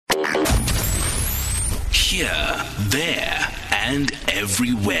Here, there, and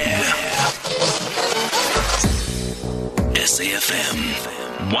everywhere. SAFM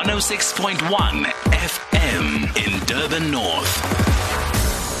 106.1 FM in Durban North.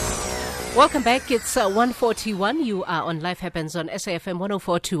 Welcome back. It's 1:41. You are on Life Happens on SAFM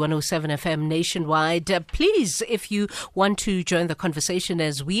 104 107 FM nationwide. Please, if you want to join the conversation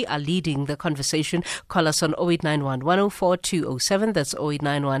as we are leading the conversation, call us on 0891 104 207. That's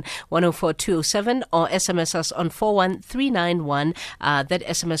 0891 104 207, or SMS us on 41391. That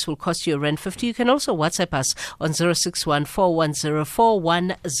SMS will cost you R50. You can also WhatsApp us on 061 410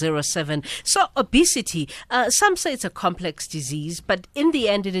 4107. So obesity, some say it's a complex disease, but in the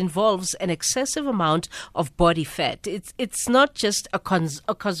end it involves an excessive amount of body fat. It's not just a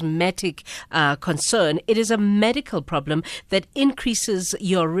cosmetic concern. It is a medical problem that increases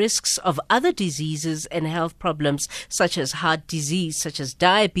your risks of other diseases and health problems such as heart disease, such as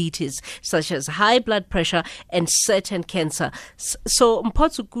diabetes, such as high blood pressure, and certain cancer. So Mpho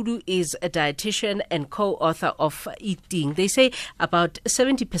Tshukudu is a dietitian and co-author of Ting. They say about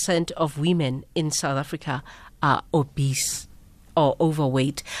 70% of women in South Africa are obese or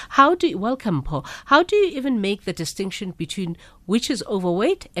overweight. Welcome, Mpho. How do you even make the distinction between which is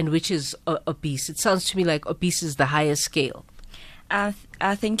overweight and which is obese? It sounds to me like obese is the highest scale.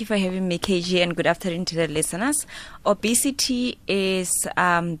 Thank you for having me, KG, and good afternoon to the listeners. Obesity is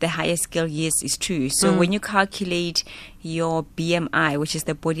the highest scale, yes, is true. So when you calculate your BMI, which is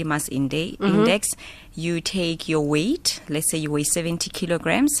the body mass index, you take your weight, let's say you weigh 70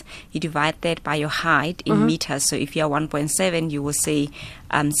 kilograms, you divide that by your height in meters. So if you are 1.7, you will say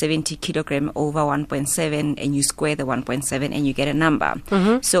 70 kilogram over 1.7, and you square the 1.7 and you get a number.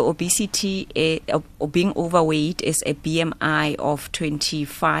 So obesity, or being overweight, is a BMI of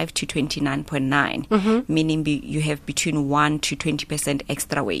 25 to 29.9, meaning you have between 1 to 20%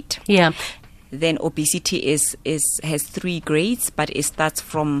 extra weight. Yeah. Then obesity has 3 grades, but it starts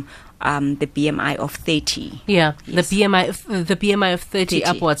from the BMI of 30. Yeah, yes. the BMI of 30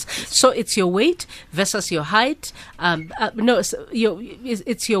 upwards. Yes. So it's your weight versus your height. It's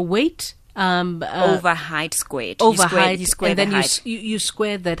your weight. Over height squared. Over height, you square and then height. you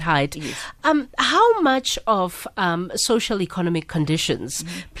square that height. Yes. How much of social economic conditions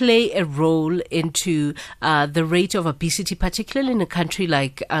play a role into the rate of obesity, particularly in a country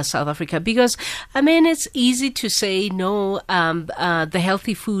like South Africa? Because, I mean, it's easy to say, no, the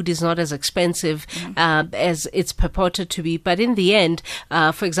healthy food is not as expensive as it's purported to be. But in the end,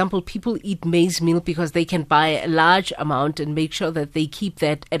 for example, people eat maize meal because they can buy a large amount and make sure that they keep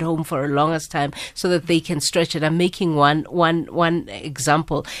that at home for a longest time so that they can stretch it. I'm making one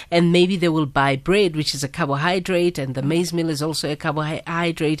example, and maybe they will buy bread, which is a carbohydrate, and the maize meal is also a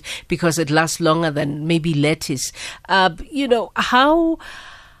carbohydrate because it lasts longer than maybe lettuce. How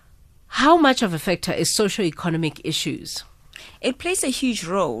much of a factor is socioeconomic issues? It plays a huge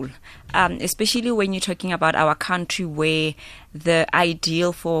role, especially when you're talking about our country, where the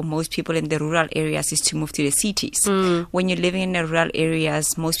ideal for most people in the rural areas is to move to the cities. When you're living in the rural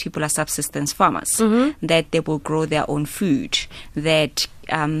areas, most people are subsistence farmers, that they will grow their own food, that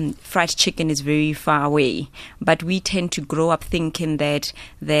fried chicken is very far away. But we tend to grow up thinking that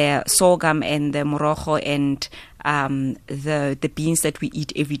the sorghum and the morogo and the beans that we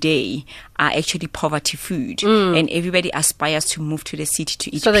eat every day are actually poverty food, and everybody aspires to move to the city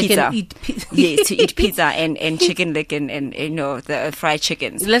to eat so pizza. They can eat yes, to eat pizza and chicken leg and the fried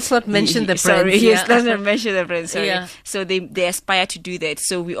chickens. Let's not mention the brands. Sorry, yes, let's not mention the brands. Sorry. Yeah. So they aspire to do that.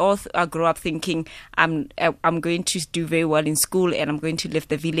 So we all grow up thinking I'm going to do very well in school, and I'm going to leave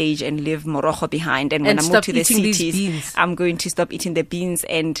the village and leave morogo behind. And when I move to the cities, I'm going to stop eating the beans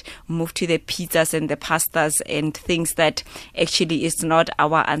and move to the pizzas and the pastas and things that actually is not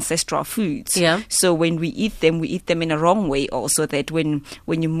our ancestral foods. Yeah. So when we eat them in a wrong way also, that when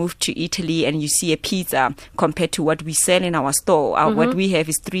you move to Italy and you see a pizza compared to what we sell in our store, what we have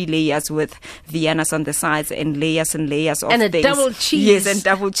is 3 layers with Viennas on the sides and layers of and things. And a double cheese. Yes, and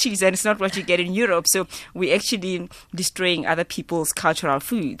double cheese. And it's not what you get in Europe. So we're actually destroying other people's cultural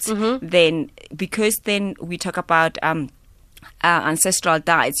foods. Then, because then we talk about ancestral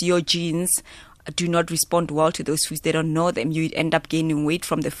diets, your genes do not respond well to those foods. They don't know them. You end up gaining weight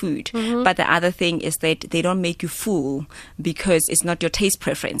from the food. But the other thing is that they don't make you full because it's not your taste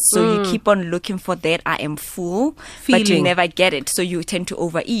preference. So you keep on looking for that I am full, but you never get it. So you tend to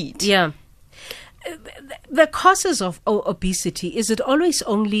overeat. Yeah. The causes of obesity, is it always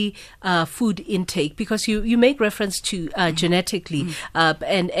only food intake? Because you make reference to genetically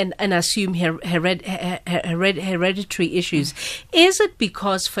and assume hereditary issues. Is it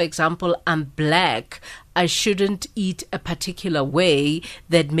because, for example, I'm black, I shouldn't eat a particular way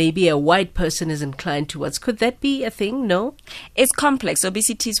that maybe a white person is inclined towards. Could that be a thing? No? It's complex.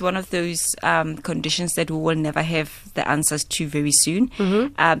 Obesity is one of those conditions that we will never have the answers to very soon.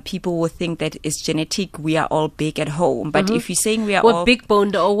 People will think that it's genetic. We are all big at home. But if you're saying we are we're all big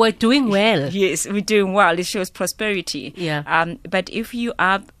boned or we're doing well. Yes, we're doing well. It shows prosperity. Yeah. But if you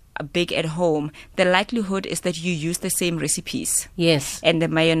are big at home, the likelihood is that you use the same recipes. Yes. And the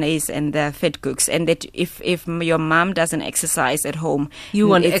mayonnaise and the fat cooks. And that if your mom doesn't exercise at home, you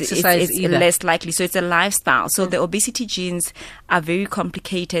won't exercise it's either. less likely. So it's a lifestyle. So the obesity genes are very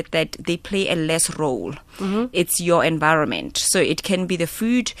complicated, that they play a less role. It's your environment. So it can be the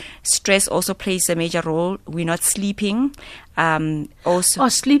food. Stress also plays a major role. We're not sleeping. Also,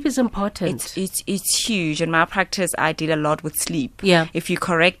 sleep is important. It's huge. In my practice, I deal a lot with sleep. Yeah. If you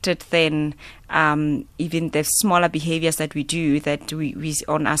correct it, then even the smaller behaviors that we do, that we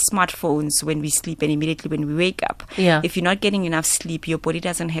on our smartphones when we sleep and immediately when we wake up. Yeah. If you're not getting enough sleep, your body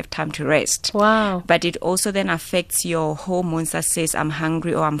doesn't have time to rest. Wow. But it also then affects your hormones that says I'm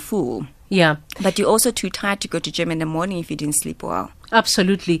hungry or I'm full. Yeah. But you're also too tired to go to gym in the morning if you didn't sleep well.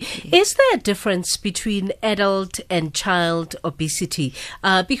 Absolutely. Is there a difference between adult and child obesity?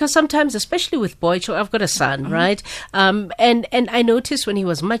 Because sometimes, especially with boy children, I've got a son, right? And I noticed when he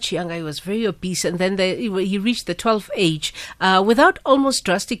was much younger, he was very obese, and then he reached the 12th age without almost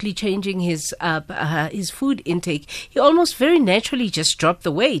drastically changing his food intake. He almost very naturally just dropped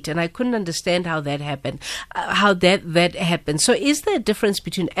the weight, and I couldn't understand how that happened. That happened. So, is there a difference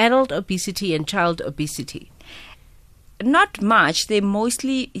between adult obesity and child obesity? Not much. They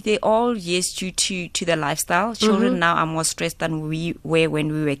all yes due to the lifestyle. Children now are more stressed than we were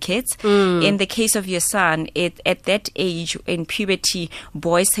when we were kids. In the case of your son, at that age in puberty,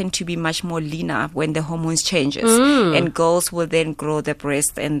 boys tend to be much more leaner when the hormones changes, and girls will then grow the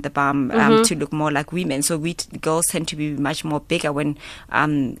breast and the bum to look more like women. So girls tend to be much more bigger when a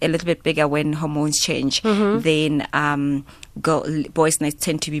little bit bigger when hormones change. Then boys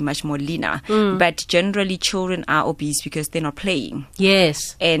tend to be much more leaner. But generally, children are obese because they're not playing.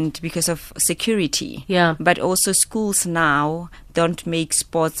 Yes. And because of security. Yeah. But also schools now don't make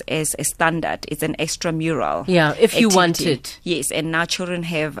sports as a standard. It's an extramural. Yeah, if you activity. want it. Yes, and now children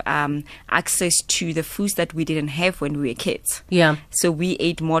have access to the foods that we didn't have when we were kids. Yeah. So we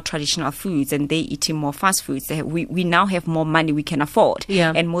ate more traditional foods and they eating more fast foods. We now have more money we can afford.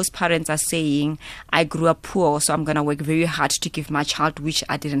 Yeah. And most parents are saying, I grew up poor, so I'm going to work very hard to give my child which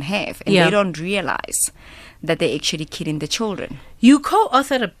I didn't have. And they don't realize that they're actually killing the children. You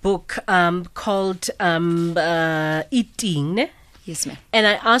co-authored a book called Ting. Yes, ma'am. And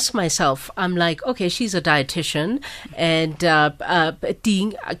I asked myself, I'm like, okay, she's a dietitian, and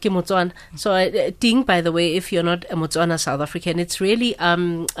Ting, ke Motswana. So Ting, by the way, if you're not a Motswana South African, it's really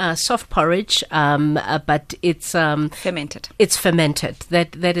soft porridge, but it's fermented. It's fermented.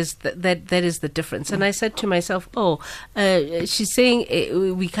 That is the difference. And I said to myself, she's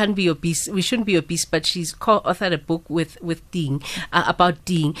saying we can't be obese, we shouldn't be obese, but she's co-authored a book with Ting about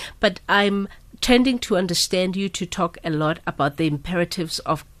Ting. But I'm tending to understand you to talk a lot about the imperatives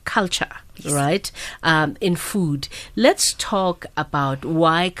of culture, right, in food. Let's talk about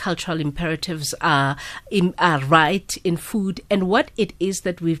why cultural imperatives are right in food, and what it is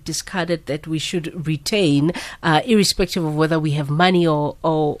that we've discarded that we should retain, irrespective of whether we have money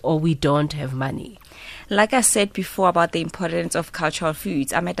or we don't have money. Like I said before about the importance of cultural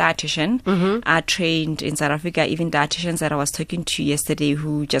foods, I'm a dietitian. I trained in South Africa, even dietitians that I was talking to yesterday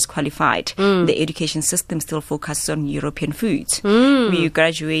who just qualified. The education system still focuses on European foods. When you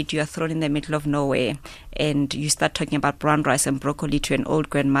graduate, you are thrown in the middle of nowhere and you start talking about brown rice and broccoli to an old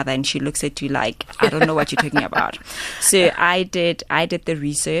grandmother and she looks at you like, I don't know what you're talking about. So I did the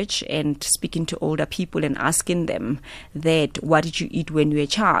research and speaking to older people and asking them that, what did you eat when you were a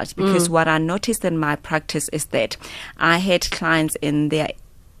child? Because what I noticed in my practice is that I had clients in their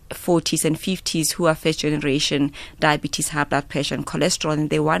 40s and 50s who are first generation diabetes, high blood pressure and cholesterol, and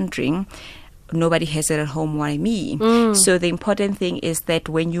they're wondering, nobody has it at home, why me? So the important thing is that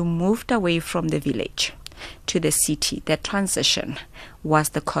when you moved away from the village to the city, that transition was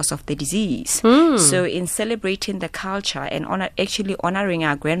the cause of the disease. So in celebrating the culture and actually honoring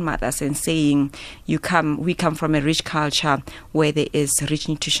our grandmothers and saying, we come from a rich culture where there is rich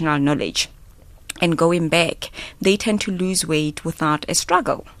nutritional knowledge, and going back, they tend to lose weight without a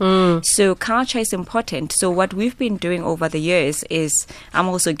struggle. So culture is important. So what we've been doing over the years is, I'm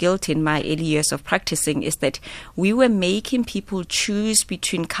also guilty in my early years of practicing, is that we were making people choose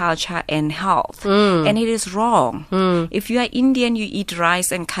between culture and health. And it is wrong. If you are Indian, you eat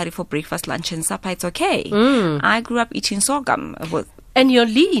rice and curry for breakfast, lunch and supper, it's okay. I grew up eating sorghum And you're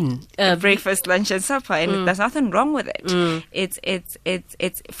lean. Breakfast, lunch, and supper, and there's nothing wrong with it.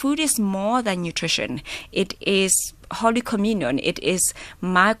 It's food is more than nutrition. It is Holy Communion. It is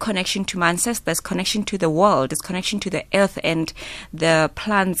my connection to my ancestors, connection to the world, it's connection to the earth and the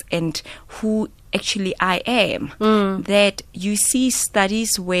plants and who actually I am. That you see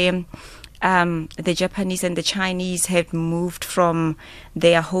studies where the Japanese and the Chinese have moved from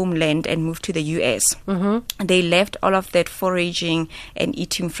their homeland and moved to the US. They left all of that foraging and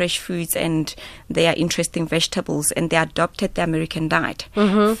eating fresh foods and their interesting vegetables, and they adopted the American diet.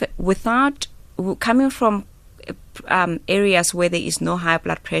 Without coming from areas where there is no high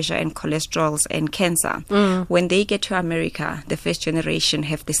blood pressure and cholesterols and cancer, when they get to America, the first generation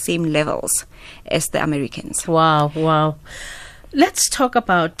have the same levels as the Americans. Wow. Let's talk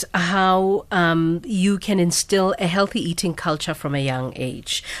about how you can instill a healthy eating culture from a young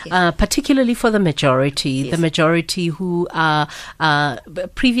age, particularly for the majority who are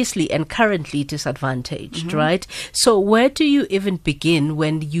previously and currently disadvantaged, right? So where do you even begin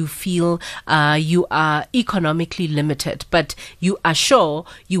when you feel you are economically limited, but you are sure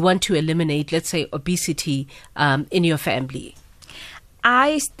you want to eliminate, let's say, obesity in your family?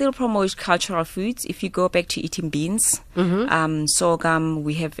 I still promote cultural foods. If you go back to eating beans, sorghum,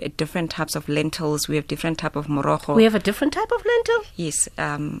 we have different types of lentils, we have different type of morogo. We have a different type of lentil? Yes,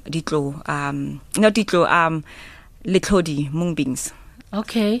 letlodi, mung beans.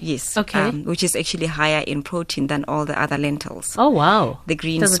 Okay. Yes. Okay. Which is actually higher in protein than all the other lentils. Oh, wow. The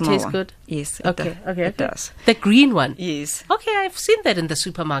green does small it taste one. good? Yes. It does. The green one? Yes. Okay, I've seen that in the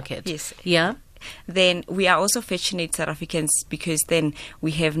supermarket. Yes. Yeah. Then we are also fortunate South Africans because then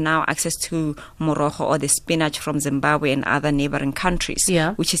we have now access to morogo or the spinach from Zimbabwe and other neighboring countries,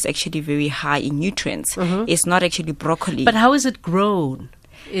 which is actually very high in nutrients. It's not actually broccoli. But how is it grown?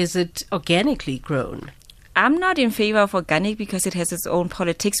 Is it organically grown? I'm not in favor of organic because it has its own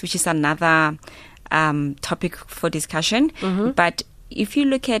politics, which is another topic for discussion. But if you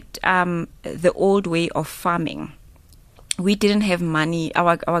look at the old way of farming, we didn't have money.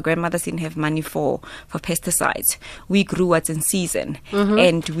 Our grandmothers didn't have money for pesticides. We grew what's in season,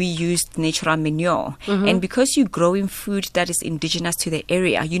 and we used natural manure. And because you're growing food that is indigenous to the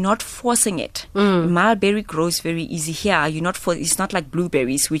area, you're not forcing it. Mulberry grows very easy here. You're not it's not like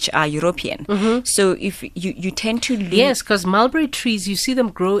blueberries, which are European. So if you tend to leave, yes, because mulberry trees, you see them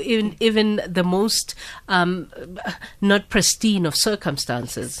grow in even the most not pristine of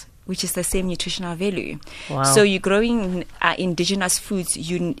circumstances, which is the same nutritional value. Wow. So you're growing indigenous foods.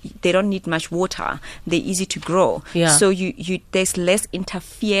 They don't need much water. They're easy to grow. So there's less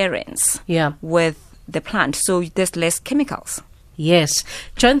interference with the plant. So there's less chemicals. Yes.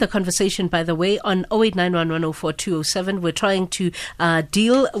 Join the conversation, by the way, on 0891104207. We're trying to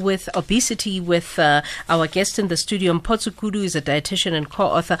deal with obesity with our guest in the studio. Mpho Tshukudu is a dietitian and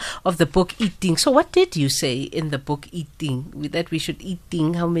co-author of the book Eat Ting. So what did you say in the book Eat Ting? That we should eat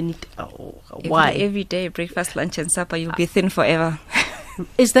Ting? How many? Why? Every day, breakfast, lunch, and supper, you'll be thin forever.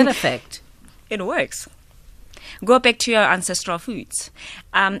 Is that a fact? It works. Go back to your ancestral foods.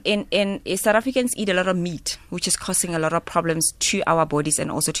 In South Africans eat a lot of meat, which is causing a lot of problems to our bodies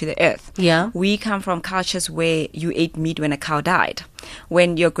and also to the earth. Yeah. We come from cultures where you ate meat when a cow died.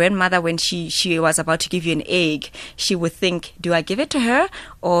 When your grandmother, when she was about to give you an egg, she would think, do I give it to her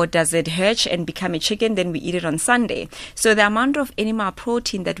or does it hatch and become a chicken? Then we eat it on Sunday. So the amount of animal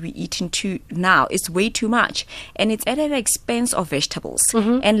protein that we eat into now is way too much. And it's at the expense of vegetables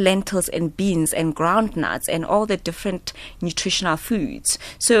and lentils and beans and ground nuts and all the different nutritional foods.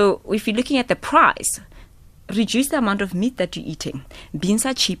 So if you're looking at the price, reduce the amount of meat that you're eating. Beans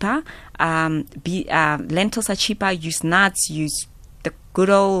are cheaper, lentils are cheaper, use nuts, use the good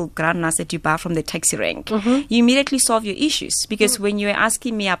old ground nuts that you buy from the taxi rank. You immediately solve your issues, because when you're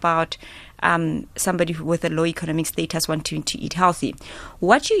asking me about somebody with a low economic status wanting to eat healthy,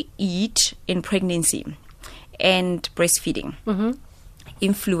 what you eat in pregnancy and breastfeeding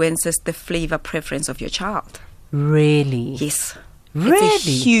influences the flavor preference of your child. Really? Yes. Really? It's a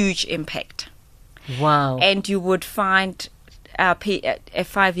huge impact. Wow. And you would find a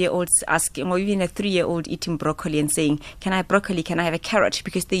 5-year-old asking, or even a 3-year-old eating broccoli and saying, can I have broccoli, can I have a carrot?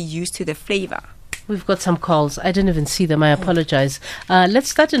 Because they're used to the flavor. We've got some calls. I didn't even see them. I apologize. Let's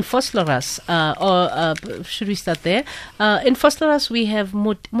start in Vosloorus. Or should we start there? In Vosloorus, we have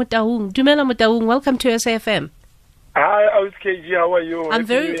Mutaung. Dumela Mutaung. Welcome to SAFM. Hi, KG. How are you? I'm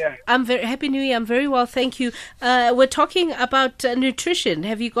very happy New Year. I'm very well, thank you. We're talking about nutrition.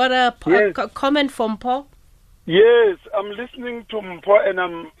 Have you got a comment from Mpho? Yes, I'm listening to Mpho and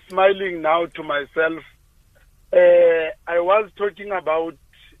I'm smiling now to myself. I was talking about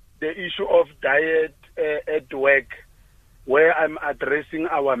the issue of diet at work, where I'm addressing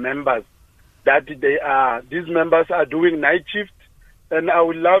our members that these members are doing night shift, and I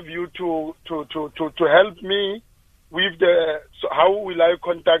would love you to help me with how will I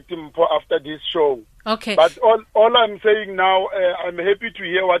contact him for after this show. Okay. But all I'm saying now, I'm happy to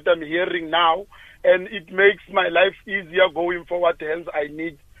hear what I'm hearing now, and it makes my life easier going forward. Hence, I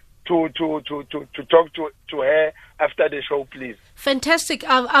need to talk to her after the show, please. Fantastic.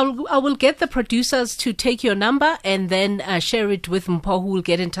 I will get the producers to take your number and then share it with Mpho, who will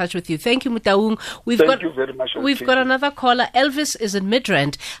get in touch with you. Thank you, Mutaung. Thank you very much. We've got another caller. Elvis is in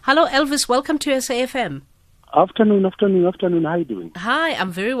Midrand. Hello, Elvis. Welcome to SAFM. Afternoon. How are you doing? Hi,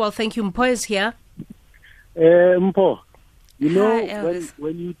 I'm very well. Thank you. Mpho is here. Mpho, Hi,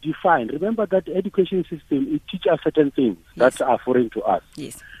 when you define, remember that education system, it teaches certain things that are foreign to us.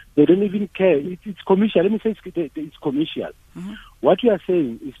 Yes. They don't even care. It's commercial. Let me say it's commercial. Mm-hmm. What you are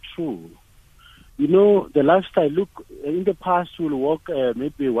saying is true. The lifestyle, look, in the past we'll walk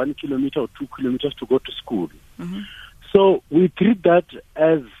maybe 1 kilometer or 2 kilometers to go to school. Mm-hmm. So we treat that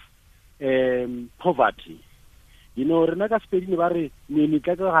as poverty. Like we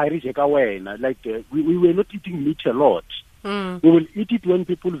were not eating meat a lot. We will eat it when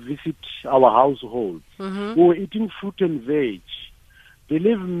people visit our households. Mm-hmm. We were eating fruit and veg.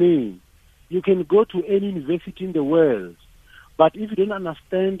 Believe me, you can go to any university in the world, but if you don't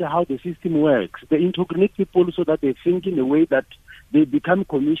understand how the system works, they integrate people so that they think in a way that they become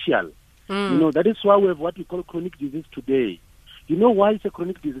commercial. That is why we have what we call chronic disease today. You know why it's a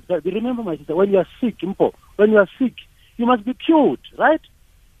chronic disease? But remember, my sister, when you are sick, Mpho, you must be cured, right?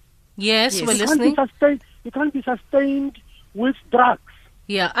 Yes, we're listening. You can't be sustained with drugs.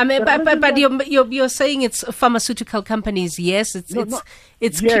 Yeah, I mean, but you're saying it's pharmaceutical companies. Yes, it's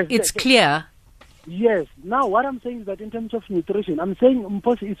clear. Yes. Now, what I'm saying is that in terms of nutrition, I'm saying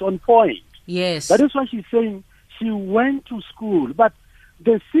Mpho is on point. Yes. That is why she's saying she went to school, but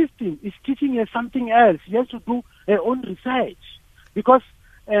the system is teaching her something else. She has to do her own research because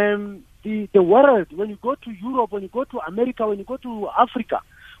the world, when you go to Europe, when you go to America, when you go to Africa,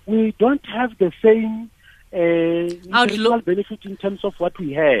 we don't have the same nutritional benefit in terms of what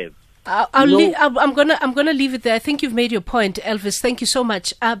we have. I'm gonna leave it there. I think you've made your point, Elvis. Thank you so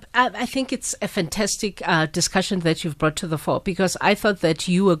much. I think it's a fantastic discussion that you've brought to the fore, because I thought that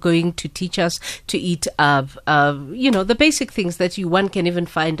you were going to teach us to eat, the basic things that one can even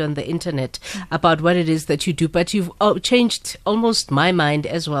find on the internet about what it is that you do. But you've changed almost my mind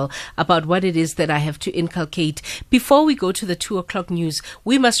as well about what it is that I have to inculcate. Before we go to the 2:00 news,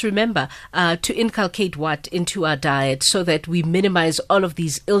 we must remember to inculcate what into our diet so that we minimize all of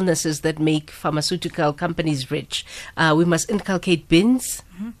these illnesses that make pharmaceutical companies rich. We must inculcate beans,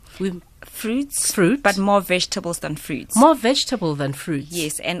 fruits, but more vegetables than fruits. More vegetable than fruits.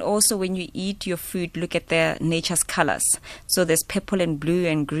 Yes, and also when you eat your food, look at the nature's colors. So there's purple and blue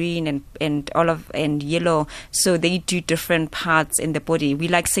and green and olive and yellow. So they do different parts in the body. We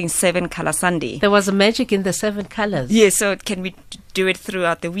like saying 7 color Sunday. There was a magic in the 7 colors. Yes, so can we do it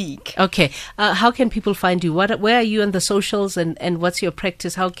throughout the week? Okay. How can people find you? Where are you on the socials, and what's your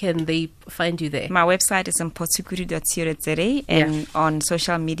practice? How can they find you there? My website is mphotshukudu.co.za, and on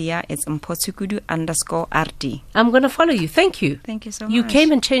social media it's mphotshukudu_RD. I'm going to follow you. Thank you. Thank you so much. You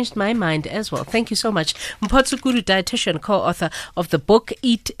came and changed my mind as well. Thank you so much. Mpho Tshukudu, dietitian, co-author of the book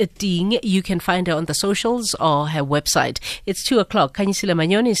Eat Ting. You can find her on the socials or her website. It's 2:00. Kanyisile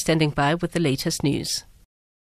Manyoni is standing by with the latest news.